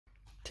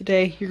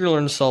Today, you're going to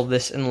learn to solve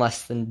this in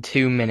less than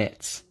 2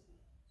 minutes.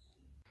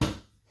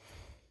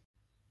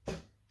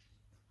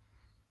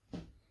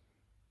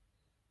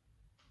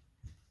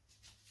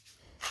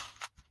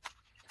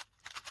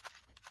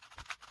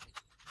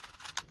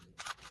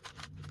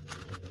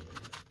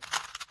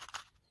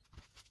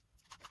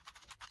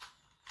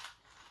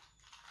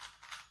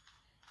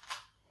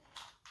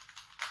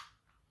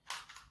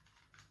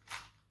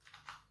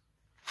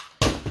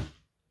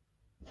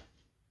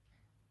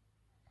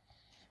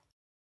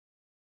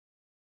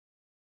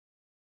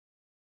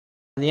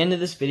 At the end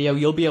of this video,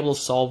 you'll be able to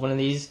solve one of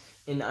these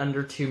in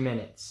under 2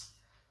 minutes.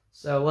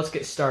 So let's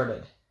get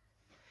started.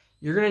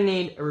 You're going to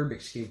need a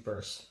Rubik's Cube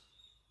first.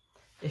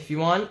 If you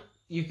want,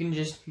 you can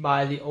just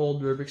buy the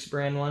old Rubik's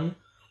brand one,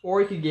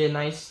 or you could get a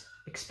nice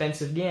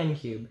expensive GAN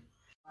cube.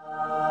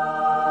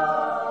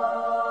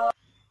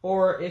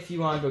 Or if you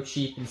want to go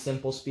cheap and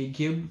simple Speed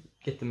Cube,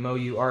 get the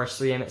MoU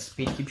RS3M at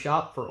Speed Cube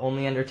Shop for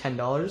only under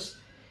 $10.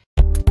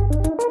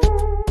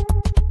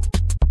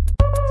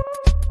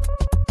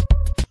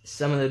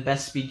 Some of the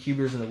best speed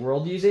cubers in the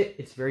world use it.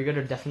 It's very good.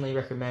 I definitely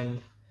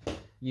recommend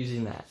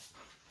using that.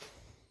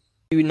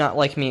 If you would not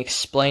like me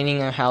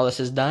explaining how this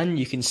is done,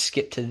 you can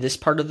skip to this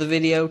part of the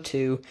video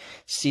to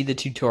see the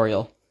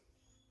tutorial.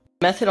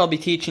 The method I'll be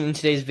teaching in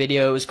today's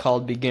video is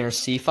called beginner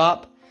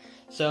CFOP.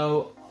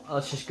 So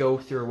let's just go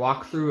through a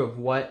walkthrough of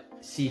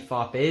what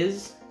CFOP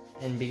is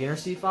and beginner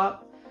CFOP.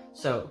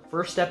 So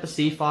first step of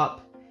CFOP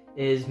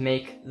is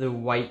make the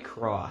white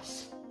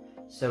cross.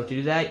 So to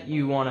do that,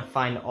 you want to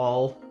find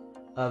all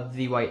of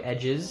the white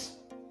edges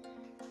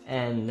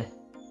and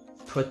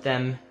put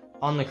them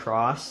on the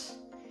cross.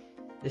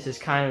 This is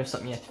kind of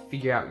something you have to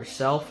figure out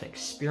yourself and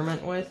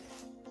experiment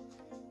with,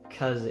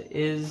 because it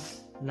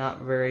is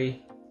not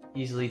very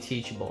easily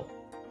teachable.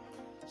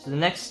 So the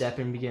next step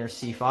in beginner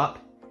CFOP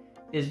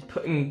is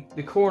putting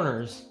the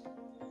corners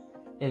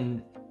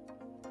in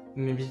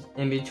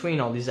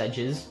between all these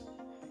edges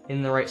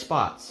in the right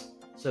spots.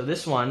 So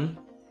this one,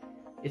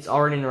 it's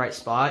already in the right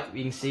spot.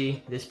 You can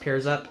see this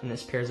pairs up and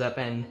this pairs up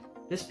and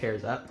this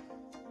pairs up.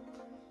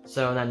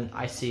 So then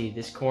I see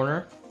this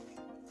corner,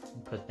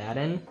 put that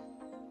in.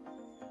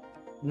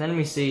 And then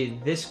we see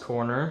this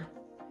corner,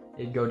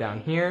 it'd go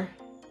down here.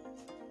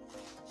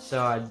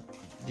 So I'd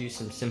do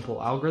some simple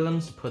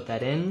algorithms to put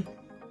that in.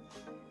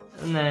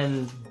 And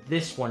then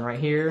this one right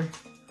here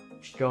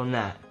should go in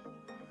that.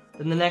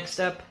 Then the next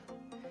step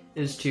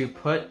is to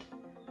put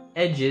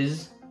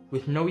edges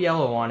with no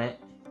yellow on it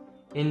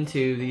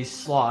into these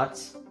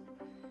slots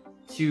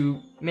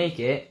to make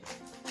it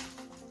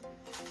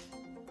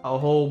a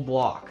whole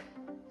block.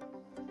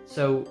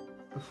 So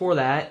before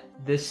that,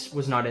 this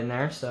was not in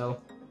there,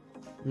 so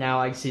now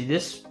I can see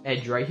this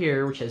edge right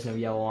here, which has no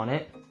yellow on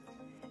it,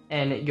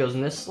 and it goes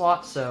in this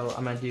slot, so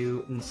I'm going to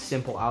do a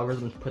simple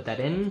algorithm to put that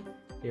in.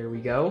 Here we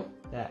go.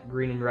 That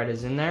green and red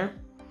is in there.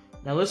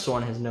 Now this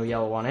one has no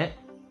yellow on it.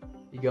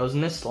 It goes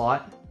in this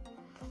slot,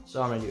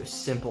 so I'm going to do a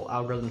simple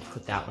algorithm to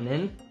put that one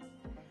in.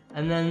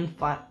 And then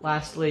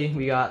lastly,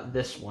 we got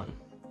this one.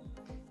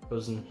 It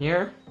goes in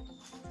here.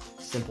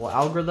 Simple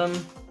algorithm.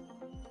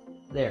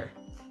 There.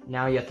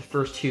 Now you have the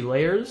first two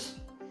layers.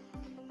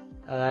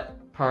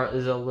 That part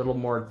is a little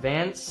more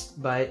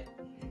advanced, but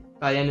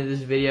by the end of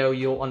this video,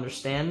 you'll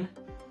understand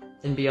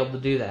and be able to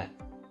do that.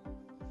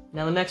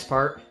 Now the next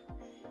part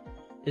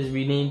is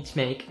we need to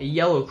make a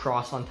yellow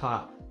cross on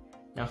top.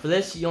 Now for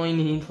this, you only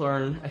need to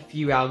learn a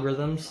few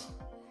algorithms.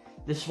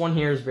 This one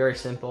here is very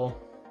simple.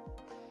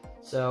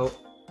 So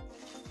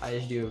I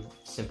just do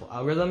a simple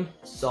algorithm,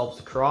 solves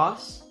the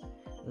cross.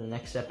 And the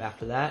next step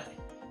after that,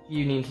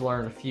 you need to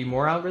learn a few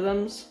more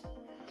algorithms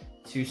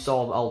to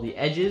solve all the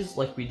edges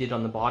like we did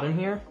on the bottom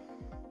here.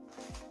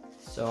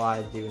 So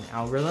I do an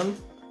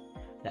algorithm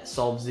that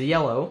solves the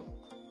yellow.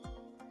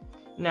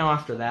 Now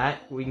after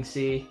that, we can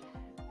see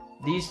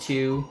these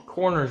two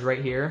corners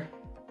right here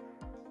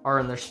are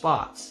in their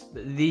spots,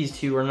 but these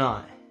two are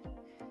not.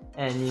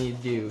 And you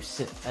do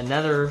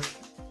another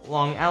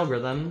long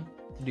algorithm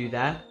to do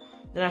that.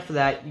 Then after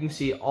that, you can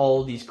see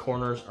all these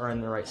corners are in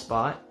the right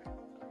spot.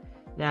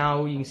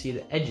 Now you can see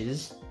the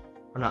edges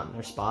are not in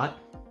their spot.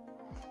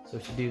 So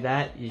to do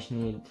that, you just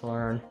need to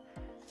learn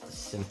a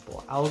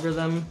simple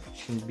algorithm,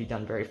 which can be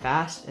done very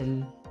fast,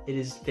 and it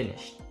is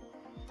finished.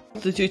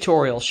 The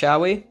tutorial,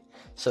 shall we?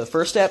 So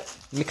first step,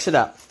 mix it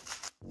up.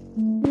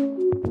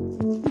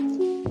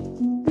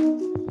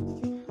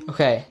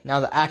 Okay, now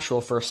the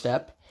actual first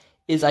step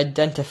is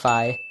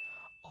identify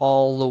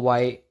all the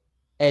white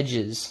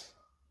edges.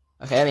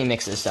 Okay, let me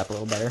mix this up a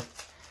little better.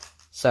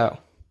 So,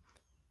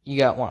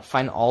 you want to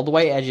find all the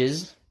white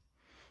edges.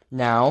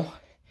 Now,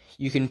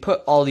 you can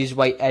put all these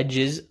white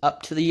edges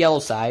up to the yellow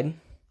side,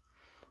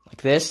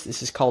 like this.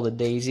 This is called a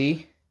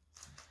daisy.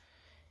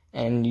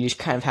 And you just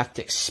kind of have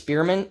to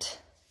experiment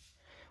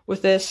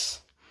with this.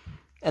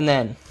 And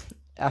then,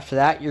 after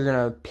that, you're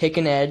going to pick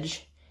an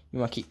edge. You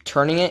want to keep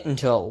turning it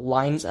until it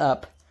lines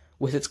up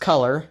with its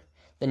color.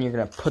 Then you're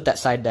going to put that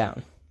side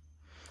down.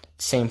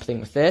 Same thing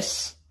with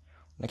this.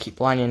 I'm going to keep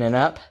lining it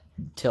up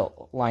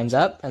until it lines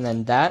up. And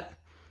then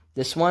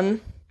this one,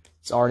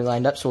 It's already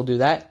lined up, so we'll do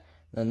that.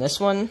 Then this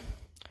one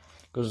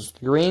goes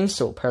green,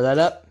 so we'll pair that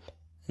up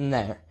and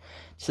there.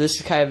 So this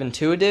is kind of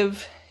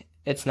intuitive.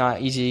 It's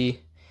not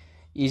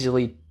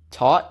easily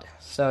taught,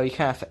 so you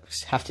kind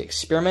of have to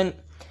experiment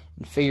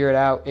and figure it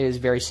out. It is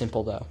very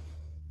simple though.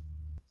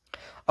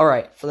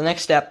 Alright, for the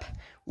next step,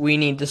 we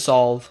need to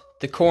solve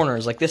the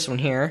corners like this one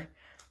here,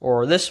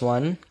 or this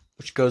one,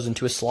 which goes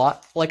into a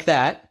slot like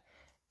that,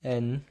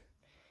 and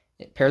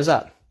it pairs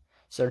up.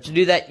 So to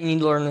do that, you need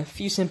to learn a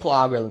few simple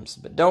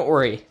algorithms, but don't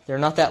worry, they're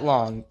not that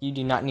long. You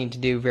do not need to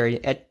do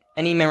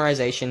any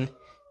memorization.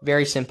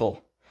 Very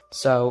simple.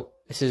 So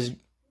this is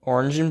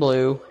orange and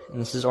blue,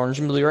 and this is orange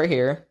and blue right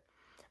here.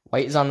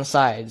 White is on the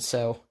side,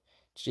 so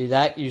to do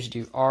that, you just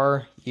do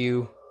R,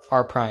 U,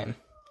 R prime.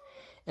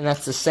 And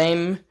that's the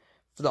same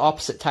for the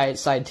opposite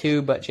side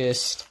too, but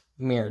just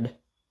mirrored.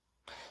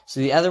 So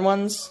the other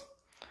ones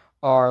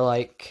are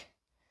like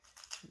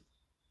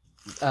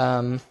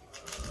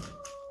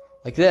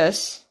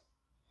this,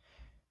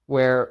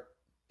 where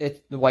the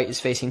white is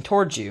facing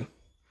towards you.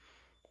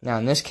 Now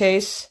in this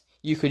case,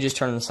 you could just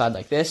turn on the side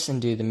like this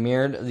and do the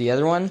mirrored of the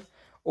other one,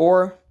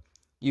 or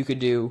you could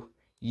do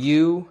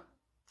U,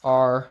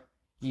 R,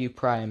 U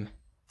prime,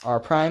 R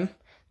prime.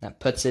 That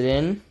puts it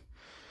in.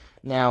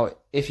 Now,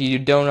 if you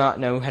do not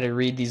know how to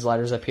read these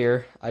letters up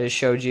here, I just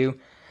showed you,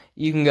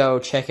 you can go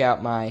check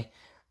out my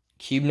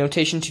cube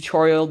notation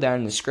tutorial down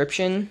in the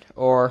description,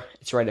 or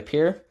it's right up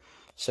here.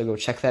 So go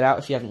check that out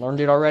if you haven't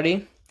learned it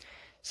already.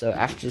 So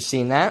after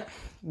seeing that,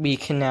 we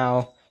can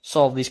now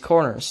solve these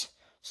corners.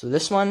 So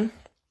this one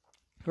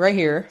right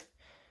here,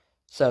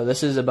 so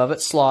this is above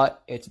its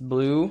slot, it's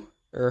blue,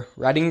 or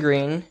red and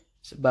green,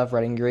 it's above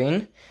red and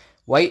green.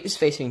 White is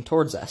facing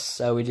towards us,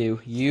 so we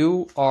do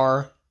U,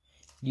 R,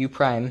 U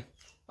prime,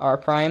 R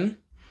prime,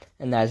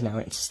 and that is now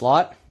in its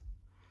slot.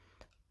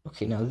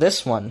 Okay, now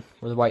this one,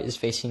 where the white is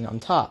facing on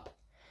top,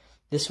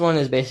 this one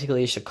is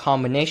basically just a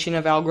combination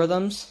of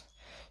algorithms.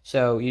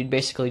 So you'd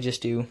basically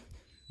just do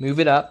move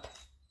it up,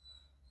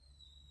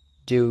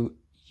 do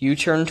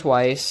U-turn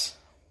twice,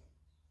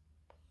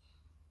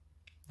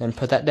 then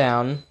put that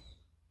down,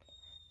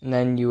 and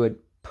then you would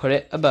put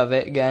it above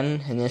it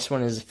again, and this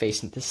one is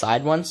facing the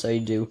side one, so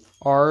you do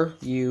R,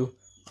 U,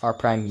 R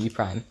prime, U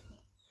prime.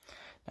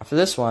 Now for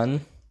this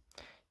one,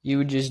 you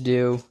would just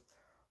do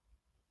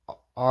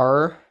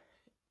R,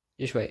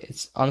 just wait,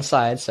 it's on the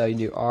side, so you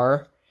do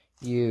R,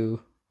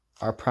 U,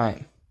 R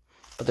prime.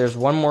 But there's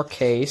one more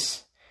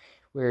case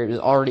where it is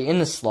already in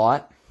the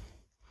slot,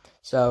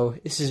 so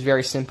this is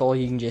very simple.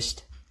 You can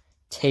just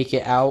take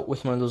it out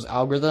with one of those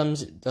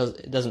algorithms.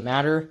 It doesn't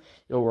matter.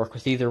 It'll work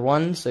with either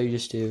one, so you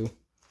just do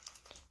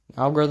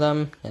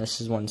algorithm, and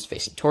this is one that's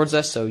facing towards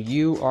us, so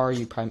U, R,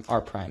 U prime,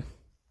 R prime.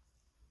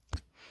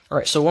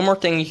 Alright, so one more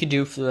thing you could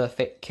do for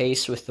the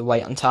case with the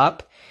white on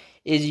top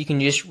is you can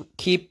just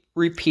keep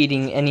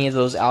repeating any of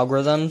those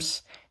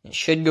algorithms. It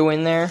should go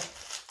in there.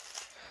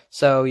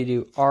 So you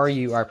do R,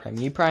 U, R prime,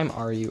 U prime,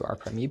 R, U, R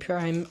prime, U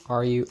prime,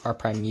 R, U, R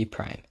prime, U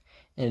prime.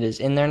 And it is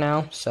in there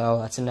now, so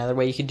that's another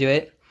way you could do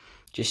it,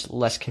 just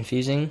less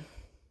confusing.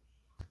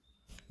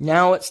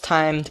 Now it's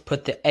time to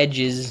put the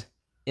edges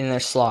in their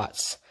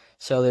slots.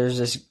 So there's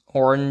this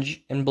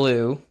orange and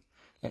blue,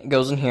 and it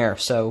goes in here,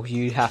 so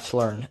you have to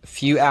learn a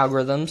few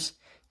algorithms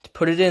to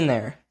put it in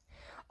there.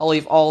 I'll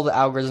leave all the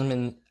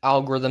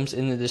algorithms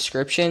in the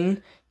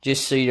description,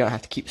 just so you don't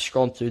have to keep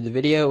scrolling through the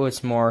video.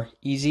 It's more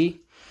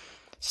easy.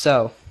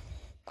 So,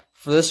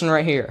 for this one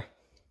right here,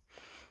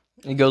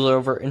 it goes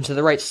over into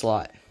the right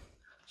slot.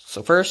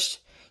 So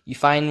first, you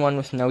find one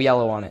with no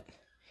yellow on it.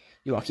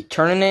 You want to keep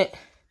turning it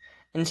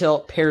until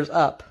it pairs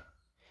up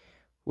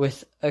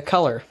with a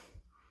color,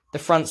 the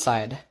front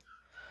side.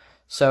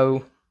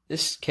 So,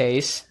 this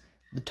case,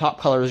 the top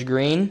color is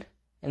green,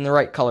 and the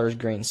right color is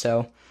green.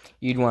 So,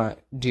 you'd want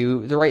to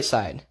do the right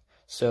side.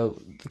 So,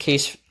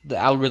 the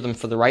algorithm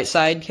for the right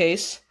side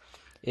case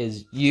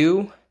is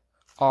U,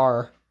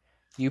 R,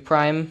 U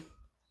prime,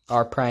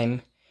 R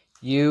prime,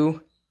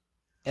 U,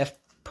 F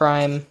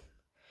prime,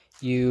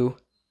 U,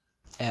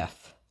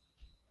 F.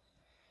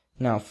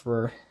 Now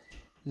for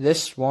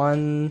this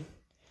one,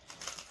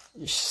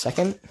 just a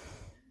second.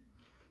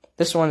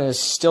 This one is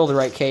still the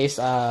right case.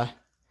 Let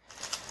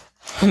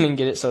me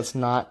get it so it's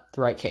not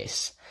the right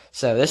case.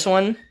 So this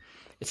one,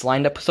 it's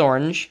lined up with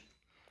orange.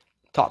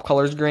 Top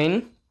color is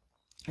green,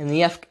 and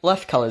the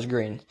left color is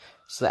green.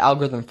 So the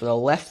algorithm for the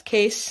left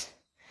case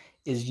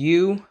is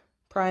U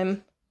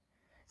prime,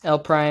 L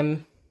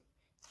prime,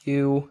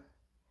 U,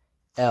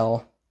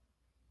 L,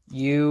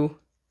 U,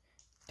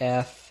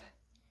 F,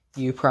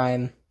 U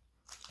prime,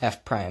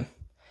 F prime.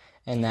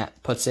 And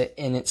that puts it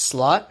in its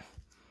slot.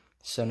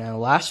 So now the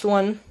last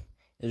one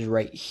is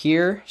right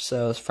here.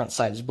 So the front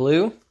side is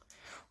blue.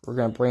 We're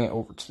going to bring it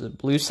over to the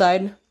blue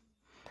side.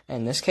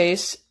 In this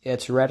case,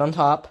 it's red on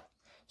top.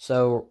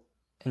 So,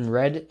 and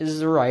red is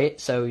the right.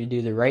 So you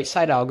do the right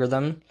side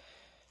algorithm.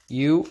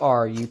 U,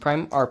 R, U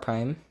prime, R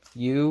prime,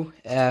 U,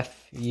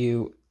 F,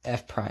 U,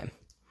 F prime.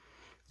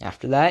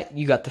 After that,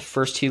 you got the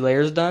first two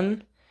layers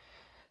done.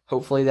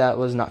 Hopefully that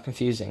was not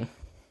confusing.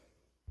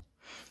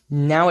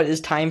 Now it is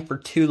time for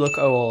 2-look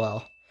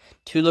OLL.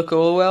 2-look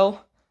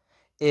OLL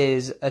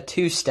is a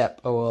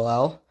 2-step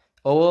OLL.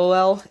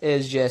 OLL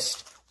is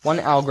just one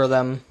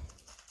algorithm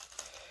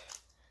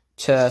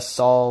to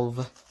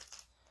solve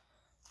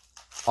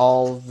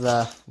all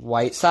the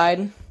white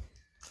side.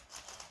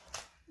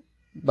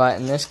 But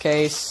in this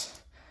case,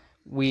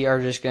 we are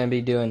just going to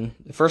be doing,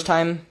 the first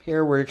time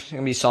here, we're just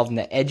going to be solving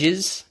the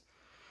edges.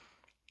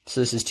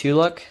 So this is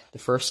 2-look, the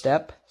first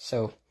step.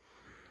 So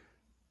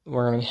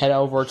we're going to head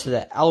over to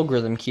the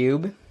algorithm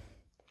cube.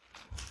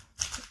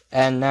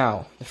 And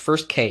now, the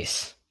first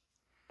case.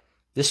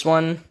 This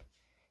one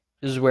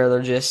is where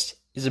there just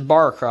is a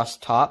bar across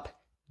the top.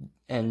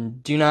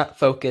 And do not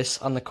focus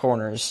on the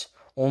corners.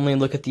 Only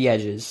look at the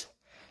edges.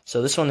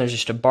 So this one, there's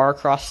just a bar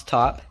across the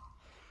top.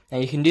 Now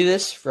you can do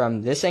this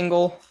from this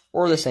angle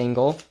or this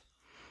angle,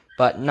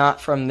 but not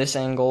from this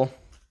angle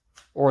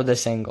or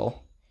this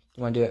angle.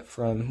 You want to do it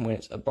from when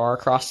it's a bar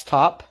across the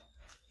top,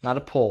 not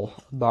a pull,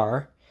 a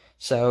bar.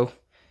 So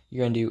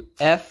you're going to do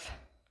F,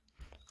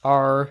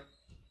 R,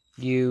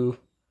 U,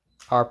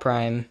 R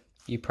prime,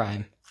 U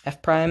prime,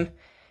 F prime.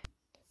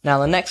 Now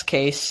the next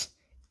case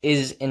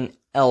is an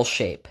L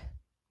shape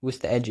with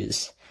the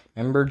edges.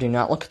 Remember, do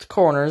not look at the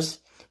corners.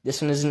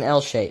 This one is an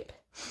L shape.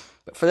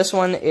 But for this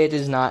one, it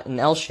is not an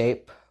L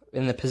shape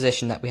in the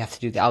position that we have to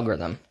do the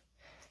algorithm.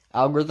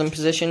 Algorithm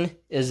position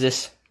is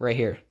this right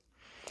here,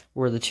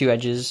 where the two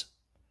edges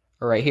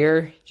are right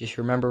here. Just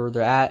remember where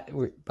they're at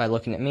by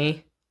looking at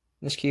me,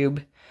 this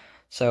cube.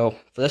 So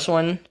for this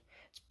one,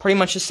 it's pretty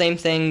much the same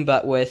thing,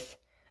 but with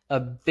a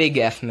big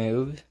F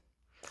move.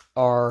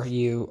 R,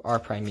 U, R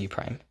prime, U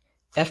prime.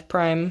 F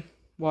prime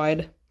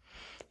wide.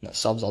 And that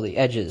solves all the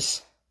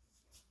edges.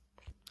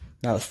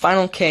 Now the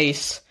final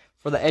case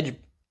for the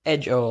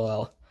edge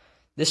OLL.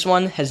 This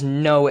one has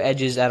no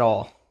edges at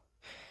all.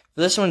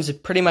 This one's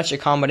pretty much a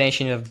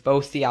combination of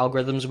both the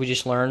algorithms we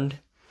just learned.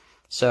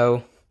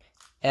 So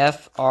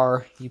F,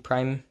 R, U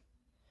prime,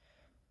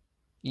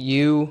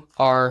 U,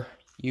 R,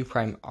 U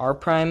prime, R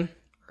prime,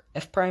 or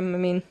F prime, I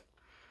mean.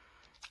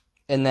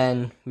 And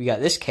then we got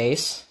this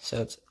case,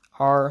 so it's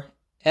R,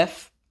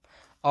 F,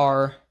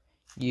 R,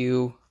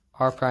 U,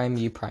 R prime,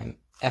 U prime,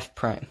 F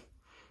prime.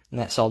 And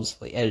that solves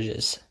the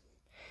edges.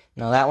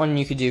 Now that one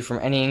you could do from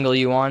any angle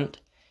you want.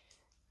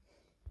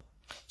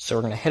 So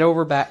we're going to head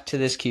over back to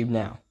this cube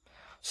now.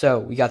 So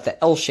we got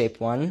the L-shaped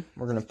one.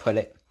 We're going to put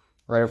it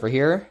right over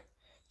here.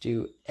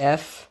 Do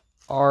F,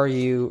 R,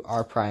 U,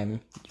 R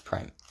prime, U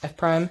prime, F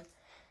prime.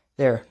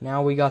 There,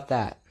 now we got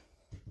that.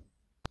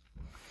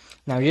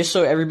 Now just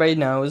so everybody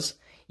knows,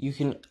 you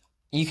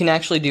can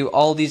actually do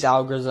all these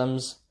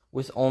algorithms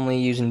with only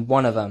using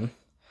one of them.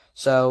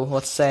 So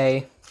let's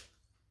say,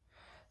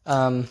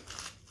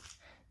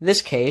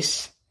 this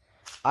case,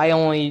 I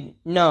only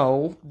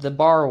know the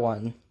bar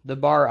one, the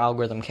bar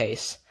algorithm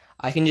case.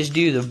 I can just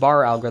do the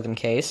bar algorithm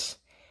case,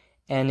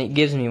 and it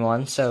gives me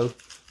one. So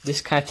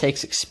this kind of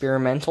takes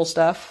experimental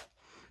stuff,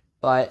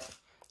 but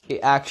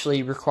it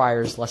actually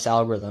requires less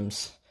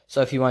algorithms.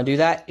 So if you want to do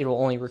that, it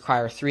will only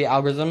require 3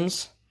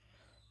 algorithms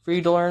for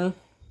you to learn.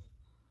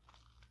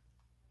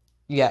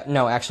 Yeah,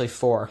 no, actually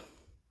 4.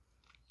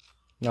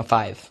 No,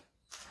 5.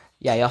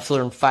 Yeah, you have to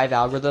learn 5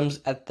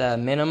 algorithms at the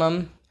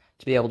minimum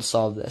to be able to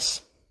solve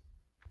this.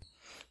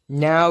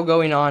 Now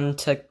going on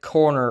to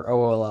corner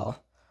OLL.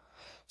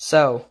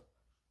 So,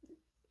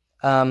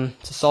 to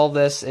solve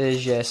this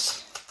is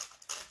just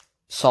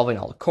solving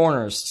all the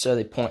corners. So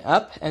they point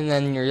up, and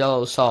then your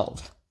yellow is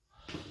solved.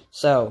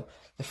 So,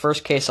 the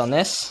first case on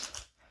this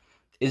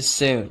is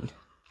soon.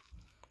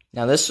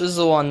 Now this is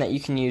the one that you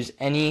can use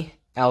any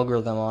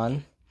algorithm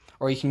on,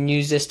 or you can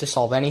use this to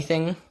solve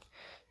anything.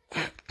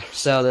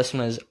 So this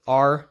one is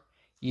R,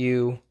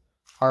 U,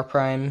 R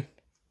prime,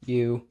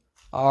 U,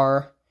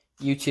 R,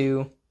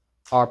 U2,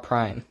 R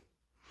prime.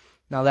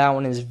 Now that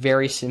one is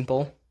very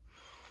simple.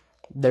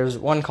 There's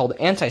one called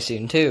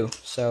anti-soon too,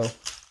 so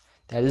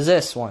that is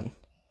this one.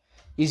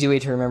 Easy way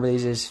to remember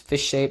these is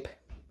fish shape.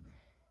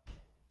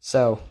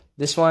 So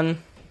this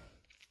one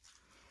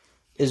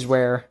is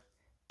where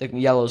the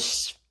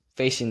yellow's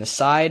facing the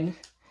side,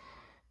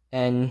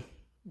 and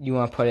you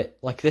want to put it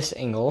like this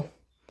angle.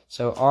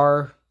 So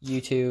R,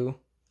 U2,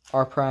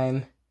 R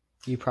prime,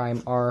 U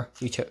prime, R,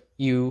 U2,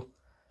 U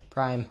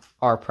prime,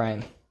 R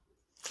prime.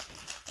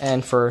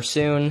 And for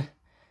soon,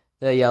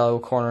 the yellow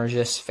corner is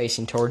just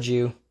facing towards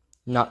you,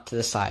 not to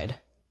the side.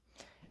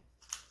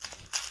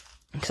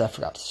 Because I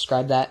forgot to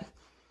describe that.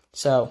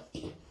 So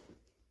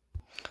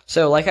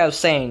like I was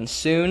saying,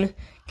 soon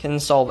can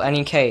solve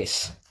any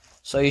case.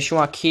 So you should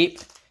want to keep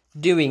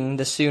doing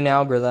the soon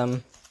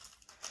algorithm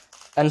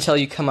until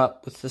you come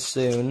up with the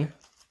soon.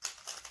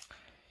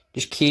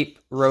 Just keep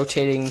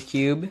rotating the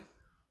cube.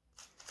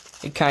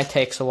 It kind of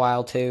takes a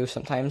while too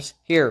sometimes.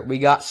 Here, we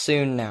got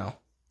soon now.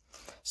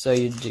 So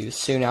you do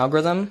soon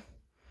algorithm,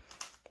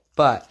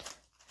 but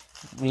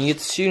when you get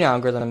the soon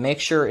algorithm, make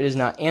sure it is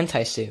not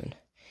anti-soon.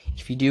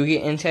 If you do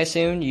get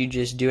anti-soon, you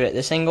just do it at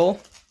this angle.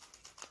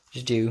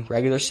 Just do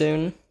regular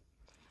soon,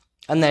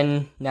 and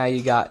then now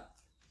you got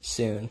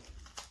soon.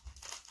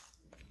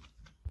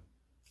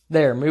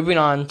 There, moving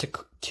on to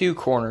two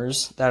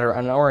corners that are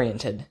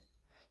unoriented.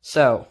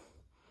 So,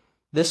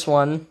 this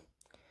one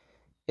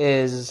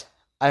is,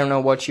 I don't know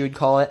what you would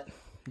call it,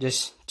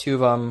 just two of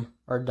them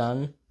are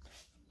done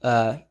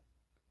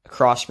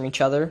across from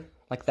each other,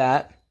 like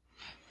that.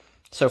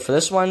 So for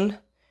this one,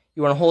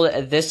 you want to hold it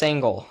at this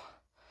angle.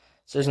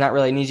 So there's not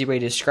really an easy way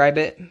to describe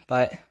it,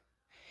 but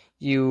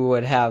you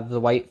would have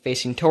the white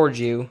facing towards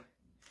you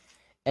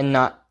and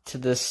not to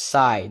the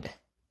side.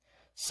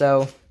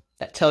 So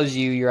that tells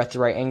you you're at the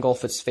right angle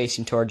if it's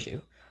facing towards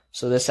you.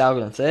 So this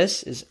algorithm for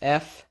this is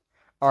F,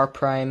 R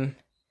prime,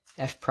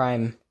 F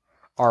prime,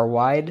 R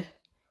wide,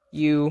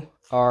 U,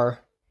 R,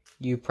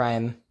 U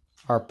prime,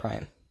 R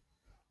prime.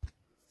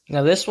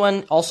 Now this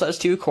one also has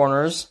two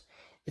corners.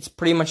 It's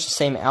pretty much the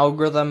same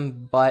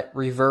algorithm, but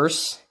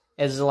reverse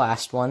as the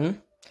last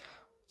one.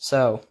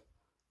 So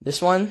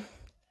this one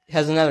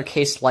has another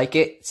case like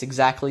it. It's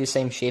exactly the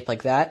same shape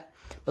like that,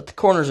 but the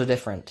corners are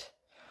different.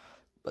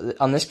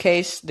 On this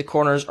case, the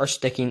corners are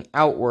sticking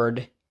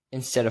outward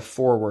instead of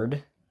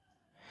forward.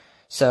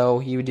 So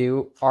you would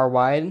do R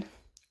wide,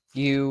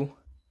 U,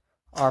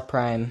 R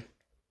prime,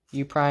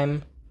 U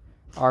prime,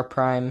 R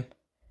prime,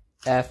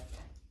 F,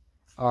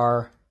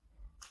 R,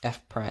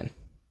 F prime.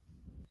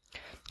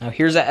 Now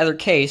here's that other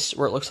case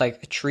where it looks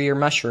like a tree or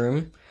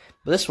mushroom,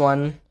 but this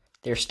one,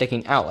 they're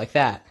sticking out like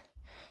that.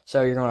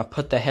 So you're going to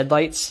put the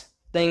headlights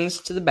things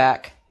to the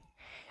back,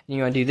 and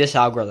you want to do this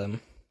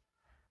algorithm.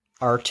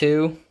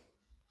 R2,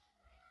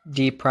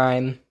 D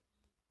prime,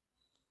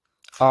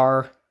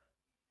 R,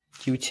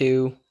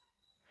 U2,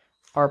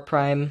 R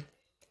prime,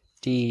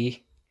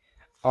 D,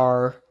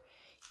 R,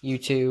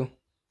 U2,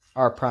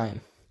 R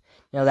prime.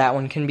 Now that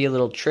one can be a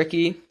little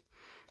tricky.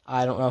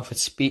 I don't know if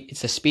it's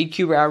a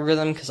Speedcuber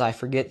algorithm because I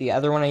forget the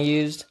other one I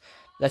used.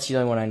 That's the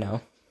only one I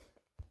know.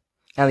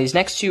 Now these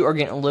next two are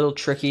getting a little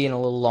tricky and a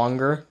little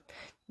longer,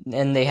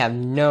 and they have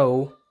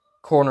no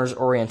corners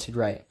oriented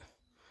right.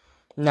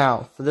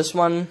 Now for this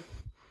one,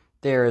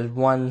 there is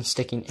one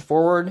sticking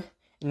forward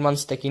and one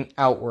sticking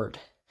outward.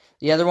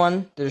 The other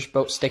one, there's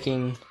both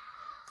sticking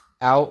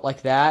out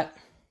like that.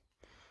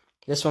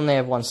 This one, they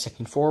have one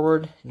sticking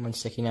forward and one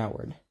sticking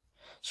outward.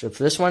 So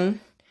for this one,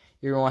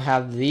 you're going to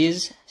have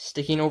these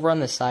sticking over on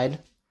this side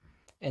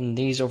and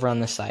these over on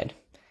this side.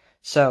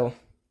 So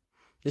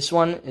this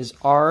one is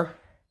R,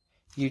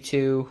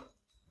 U2,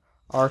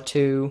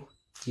 R2,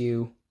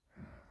 U,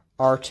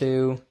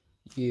 R2,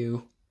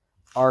 U,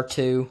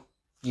 R2,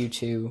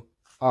 U2,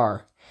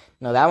 R.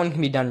 Now that one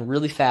can be done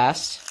really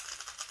fast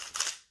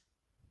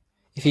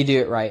if you do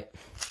it right.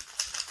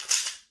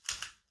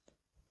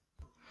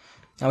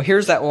 Now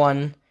here's that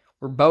one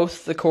where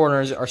both the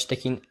corners are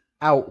sticking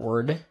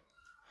outward.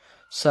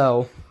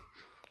 So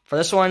for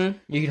this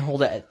one, you can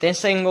hold it at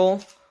this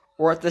angle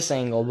or at this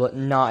angle, but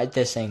not at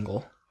this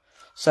angle.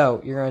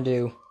 So you're going to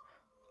do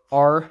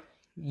R,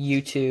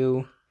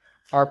 U2,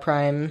 R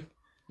prime,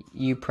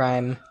 U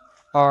prime,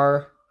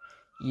 R,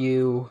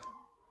 U,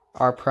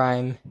 R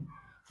prime,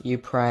 U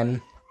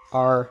prime,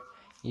 R,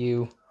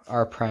 U,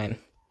 R prime.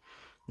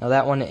 Now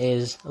that one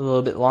is a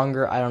little bit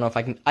longer. I don't know if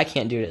I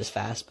can't do it as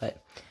fast,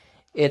 but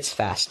it's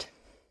fast.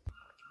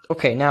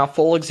 Okay, now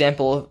full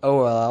example of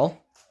OLL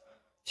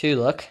to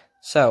look.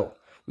 So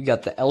we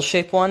got the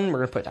L-shaped one we're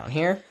going to put down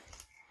here.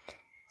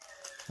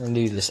 We're going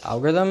to do this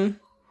algorithm.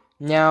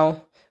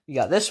 Now we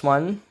got this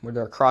one where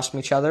they're across from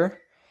each other.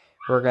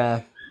 We're going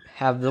to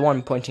have the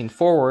one pointing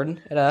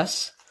forward at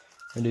us.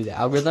 We're going to do the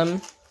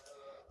algorithm.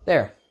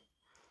 There.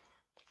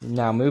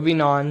 Now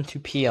moving on to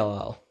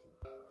PLL.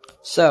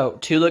 So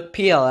to look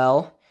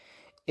PLL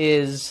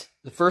is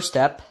the first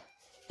step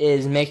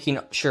is making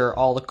sure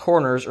all the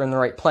corners are in the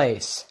right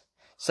place.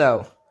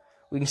 So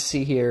we can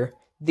see here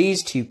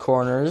these two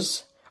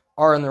corners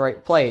are in the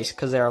right place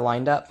because they are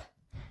lined up,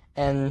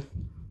 and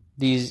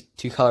these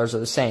two colors are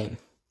the same.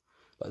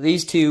 But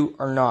these two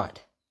are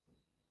not.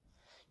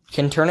 You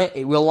can turn it,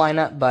 it will line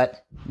up,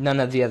 but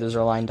none of the others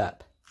are lined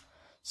up.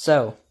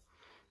 So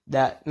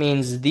that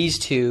means these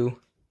two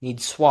need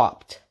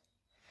swapped.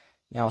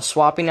 Now a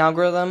swapping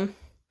algorithm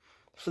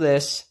for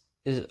this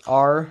is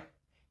R,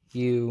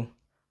 U,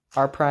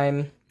 R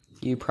prime,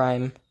 U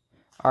prime,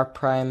 R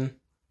prime,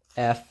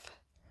 F,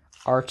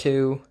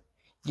 R2,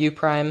 U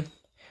prime,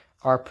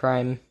 R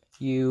prime,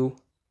 U,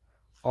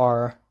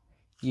 R,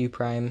 U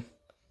prime,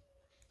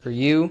 or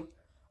U,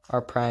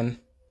 R prime,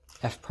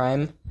 F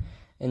prime.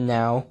 And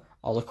now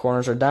all the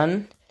corners are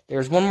done.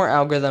 There's one more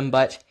algorithm,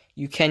 but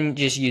you can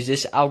just use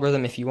this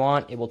algorithm if you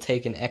want. It will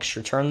take an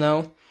extra turn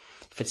though,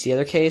 if it's the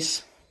other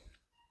case.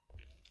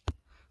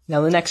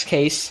 Now the next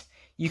case,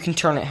 you can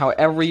turn it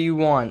however you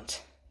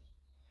want.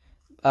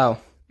 Oh,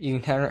 you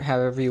can turn it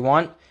however you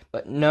want,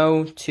 but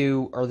no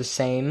two are the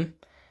same.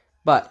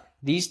 But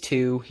these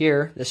two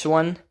here, this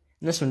one and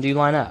this one do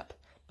line up,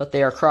 but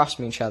they are across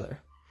from each other.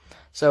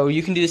 So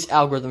you can do this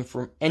algorithm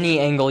from any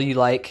angle you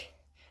like,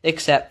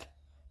 except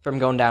from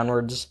going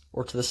downwards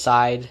or to the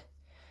side,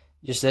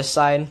 just this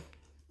side,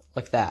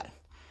 like that.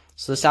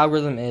 So this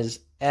algorithm is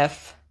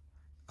F,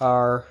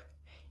 R,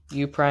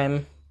 U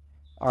prime,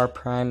 R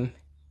prime,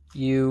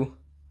 U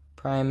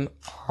prime,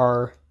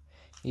 R,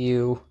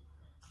 U,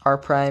 R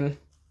prime,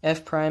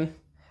 F prime,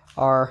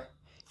 R,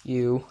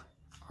 U,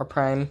 R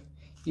prime,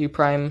 U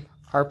prime,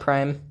 R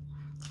prime,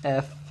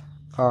 F,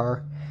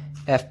 R,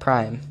 F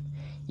prime.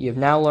 You have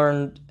now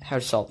learned how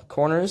to solve the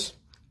corners.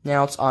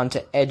 Now it's on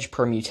to edge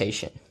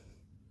permutation.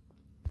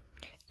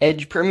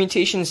 Edge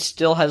permutation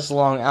still has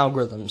long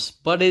algorithms,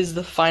 but is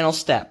the final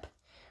step.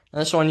 Now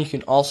this one you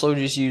can also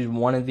just use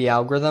one of the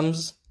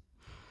algorithms.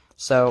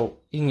 So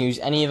you can use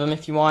any of them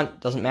if you want,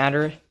 doesn't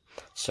matter.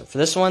 So for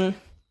this one,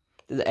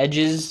 the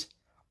edges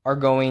are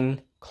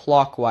going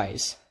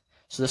clockwise.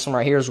 So this one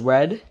right here is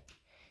red,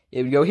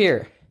 it would go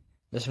here.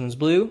 This one's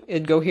blue,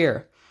 it'd go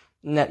here.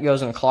 And that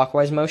goes in a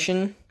clockwise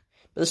motion,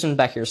 but this one's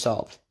back here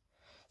solved.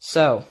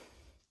 So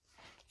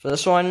for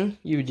this one,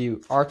 you would do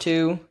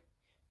R2,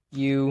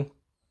 U,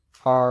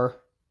 R,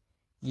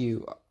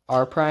 U,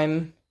 R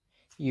prime,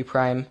 U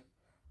prime,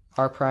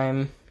 R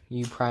prime,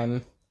 U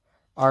prime,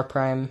 R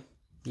prime,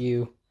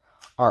 U,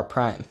 R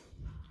prime.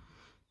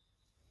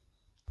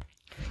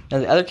 Now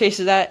the other case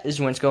of that is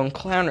when it's going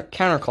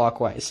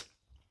counterclockwise.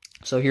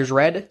 So here's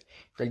red,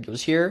 red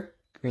goes here,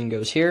 green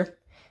goes here,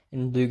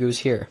 and blue goes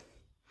here.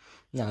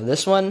 Now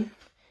this one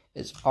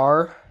is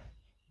R,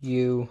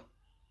 U,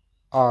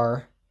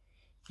 R,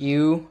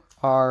 U,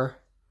 R,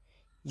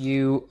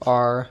 U,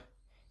 R,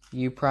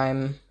 U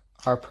prime,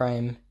 R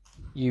prime,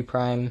 U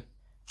prime,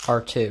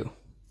 R2.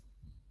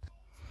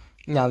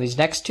 Now these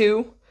next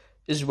two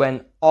is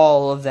when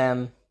all of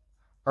them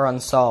are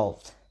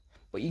unsolved.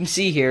 What you can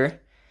see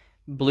here,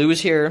 blue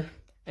is here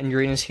and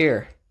green is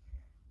here.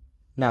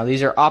 Now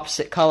these are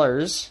opposite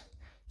colors,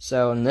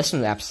 so and this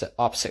one's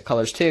opposite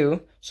colors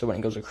too. So when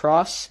it goes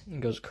across,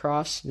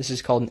 this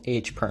is called an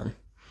H perm.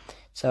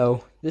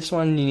 So this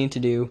one you need to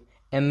do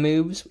M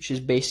moves, which is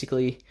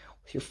basically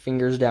with your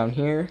fingers down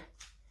here,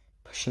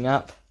 pushing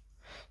up.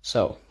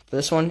 So for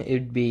this one, it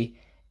would be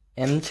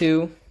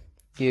M2,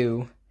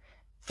 U,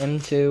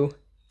 M2,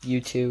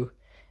 U2,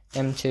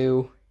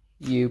 M2,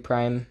 U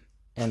prime,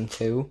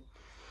 M2.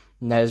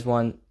 And that is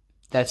one,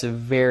 that's a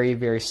very,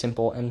 very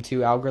simple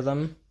M2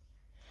 algorithm.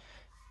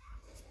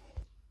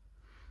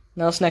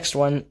 Now this next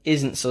one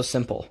isn't so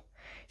simple.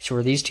 So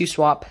where these two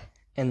swap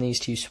and these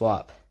two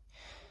swap.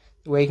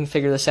 The way you can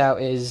figure this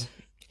out is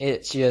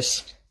it's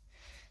just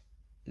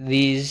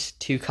these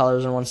two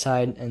colors on one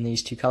side and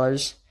these two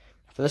colors.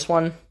 For this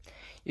one,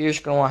 you're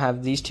just going to want to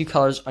have these two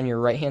colors on your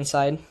right hand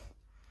side.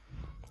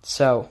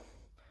 So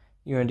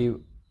you're going to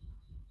do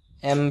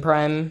M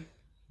prime,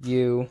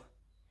 U,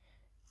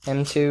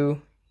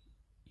 M2,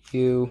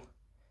 U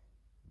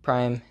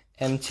prime,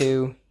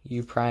 M2,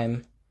 U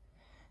prime,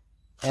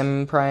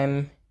 M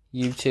prime,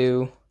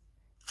 U2,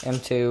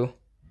 M2,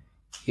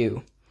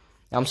 U.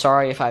 Now, I'm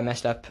sorry if I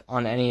messed up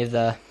on any of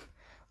the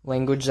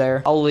language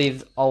there. I'll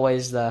leave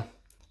always the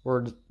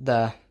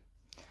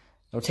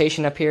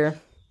notation up here.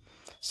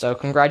 So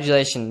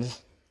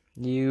congratulations,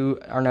 you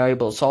are now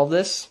able to solve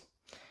this.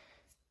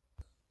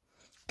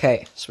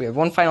 Okay, so we have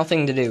one final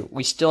thing to do.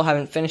 We still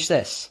haven't finished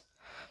this.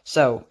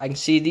 So I can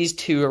see these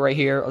two right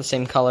here are the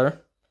same color.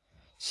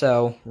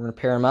 So we're going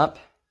to pair them up.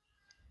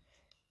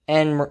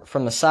 And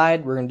from the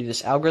side, we're going to do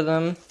this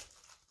algorithm.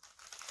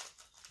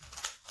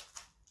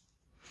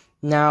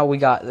 Now we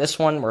got this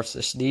one where it's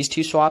just these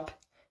two swap,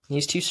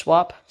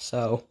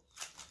 so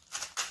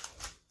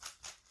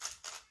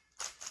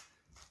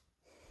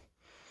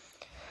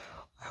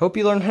I hope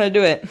you learned how to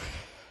do it.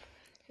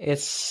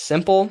 It's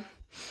simple,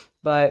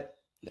 but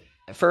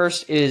at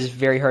first it is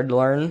very hard to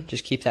learn.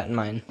 Just keep that in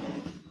mind.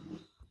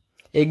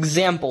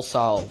 Example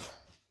solve.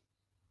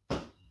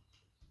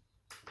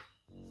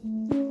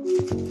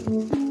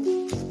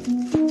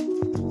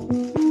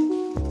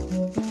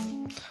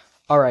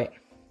 Alright.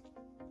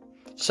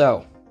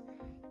 So,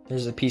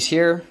 there's a piece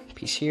here,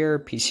 piece here,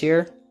 piece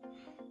here.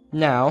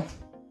 Now,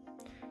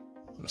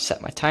 I'm going to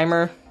set my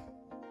timer.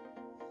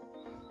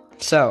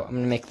 So, I'm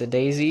going to make the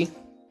daisy.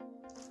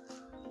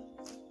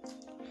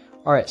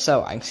 Alright,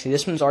 so I can see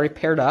this one's already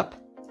paired up.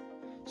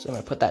 So I'm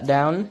going to put that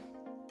down.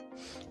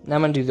 Now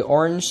I'm going to do the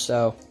orange,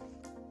 so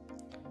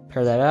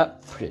pair that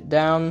up, put it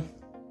down.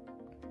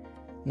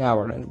 Now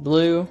we're going to do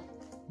blue.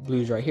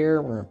 Blue's right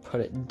here, we're going to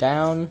put it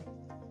down.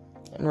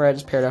 And red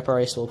is paired up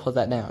already, so we'll put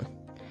that down.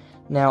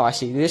 Now I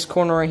see this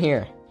corner right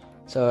here,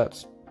 so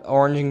it's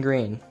orange and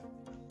green.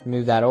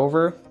 Move that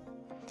over.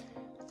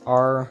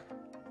 R,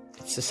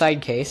 it's the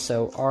side case,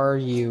 so R,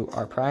 U,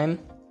 R prime.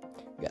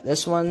 We got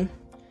this one,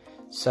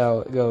 so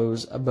it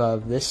goes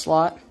above this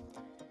slot.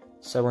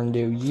 So we're going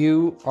to do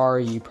U, R,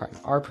 U prime,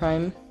 R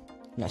prime.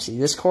 Now see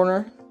this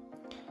corner,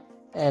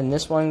 and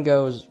this one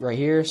goes right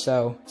here,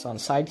 so it's on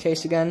side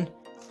case again.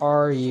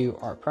 R, U,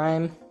 R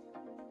prime.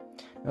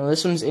 Now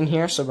this one's in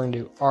here, so we're going to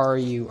do R,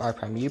 U, R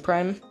prime, U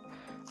prime.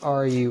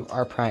 R, U,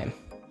 R prime.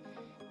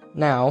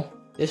 Now,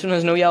 this one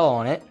has no yellow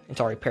on it. It's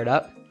already paired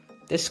up.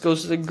 This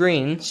goes to the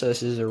green, so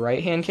this is a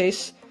right-hand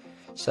case.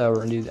 So we're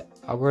going to do the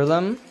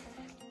algorithm.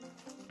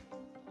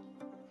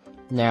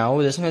 Now,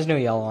 this one has no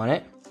yellow on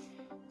it.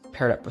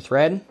 Paired up with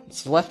red.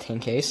 It's the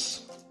left-hand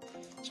case.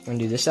 So we're going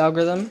to do this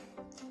algorithm.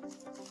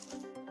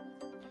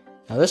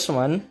 Now this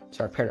one,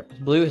 so paired up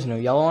with blue, has no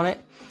yellow on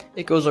it.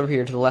 It goes over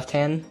here to the left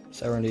hand,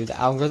 so we're going to do the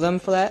algorithm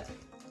for that.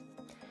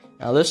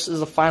 Now this is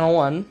the final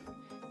one.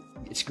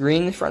 It's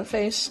green in the front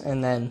face,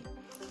 and then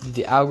do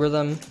the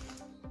algorithm.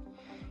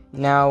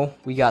 Now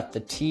we got the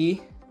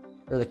T,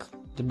 or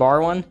the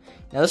bar one.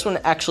 Now this one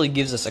actually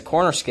gives us a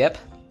corner skip.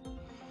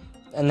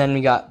 And then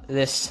we got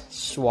this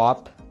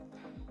swap.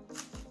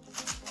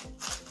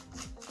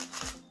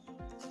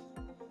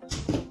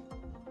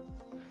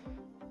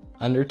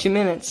 Under 2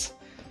 minutes.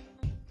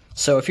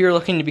 So if you're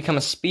looking to become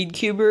a speed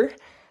cuber,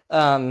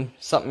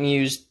 something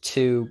used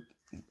to,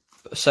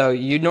 so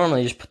you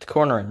normally just put the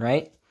corner in,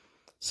 right?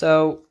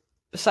 So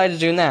besides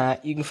doing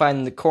that, you can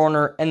find the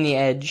corner and the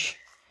edge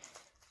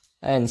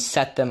and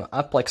set them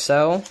up like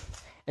so,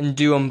 and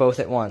do them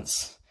both at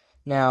once.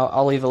 Now,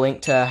 I'll leave a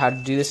link to how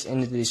to do this in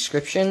the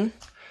description.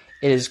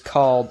 It is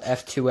called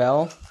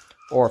F2L,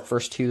 or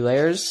first two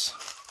layers.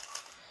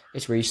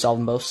 It's where you solve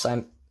them both,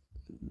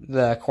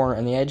 the corner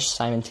and the edge,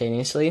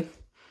 simultaneously.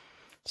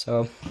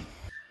 So,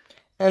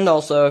 and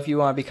also, if you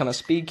want to become a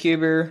speed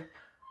cuber,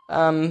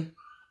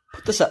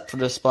 put this up for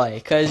display,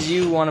 because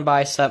you want to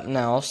buy something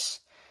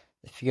else.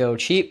 If you go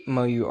cheap,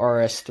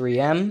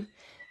 MOURS3M,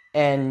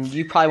 and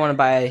you probably want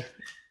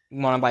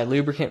to buy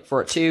lubricant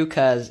for it too,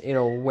 because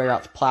it'll wear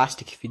out the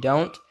plastic if you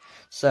don't.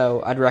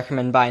 So I'd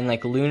recommend buying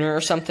like Lunar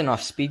or something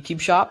off Speedcube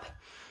Shop.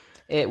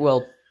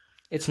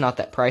 It's not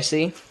that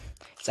pricey.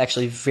 It's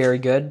actually very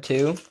good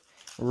too.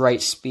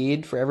 Right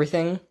speed for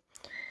everything.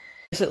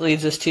 I guess it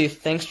leads us to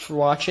thanks for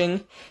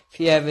watching. If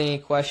you have any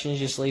questions,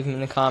 just leave them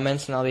in the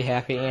comments and I'll be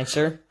happy to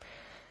answer.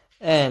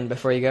 And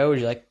before you go, would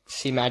you like to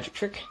see a magic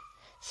trick?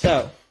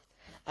 So,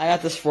 I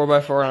got this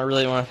 4x4 and I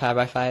really want a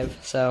 5x5,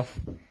 so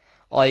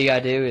all you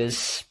gotta do is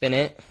spin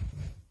it.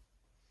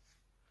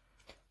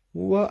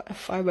 What?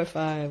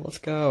 5x5, let's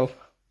go.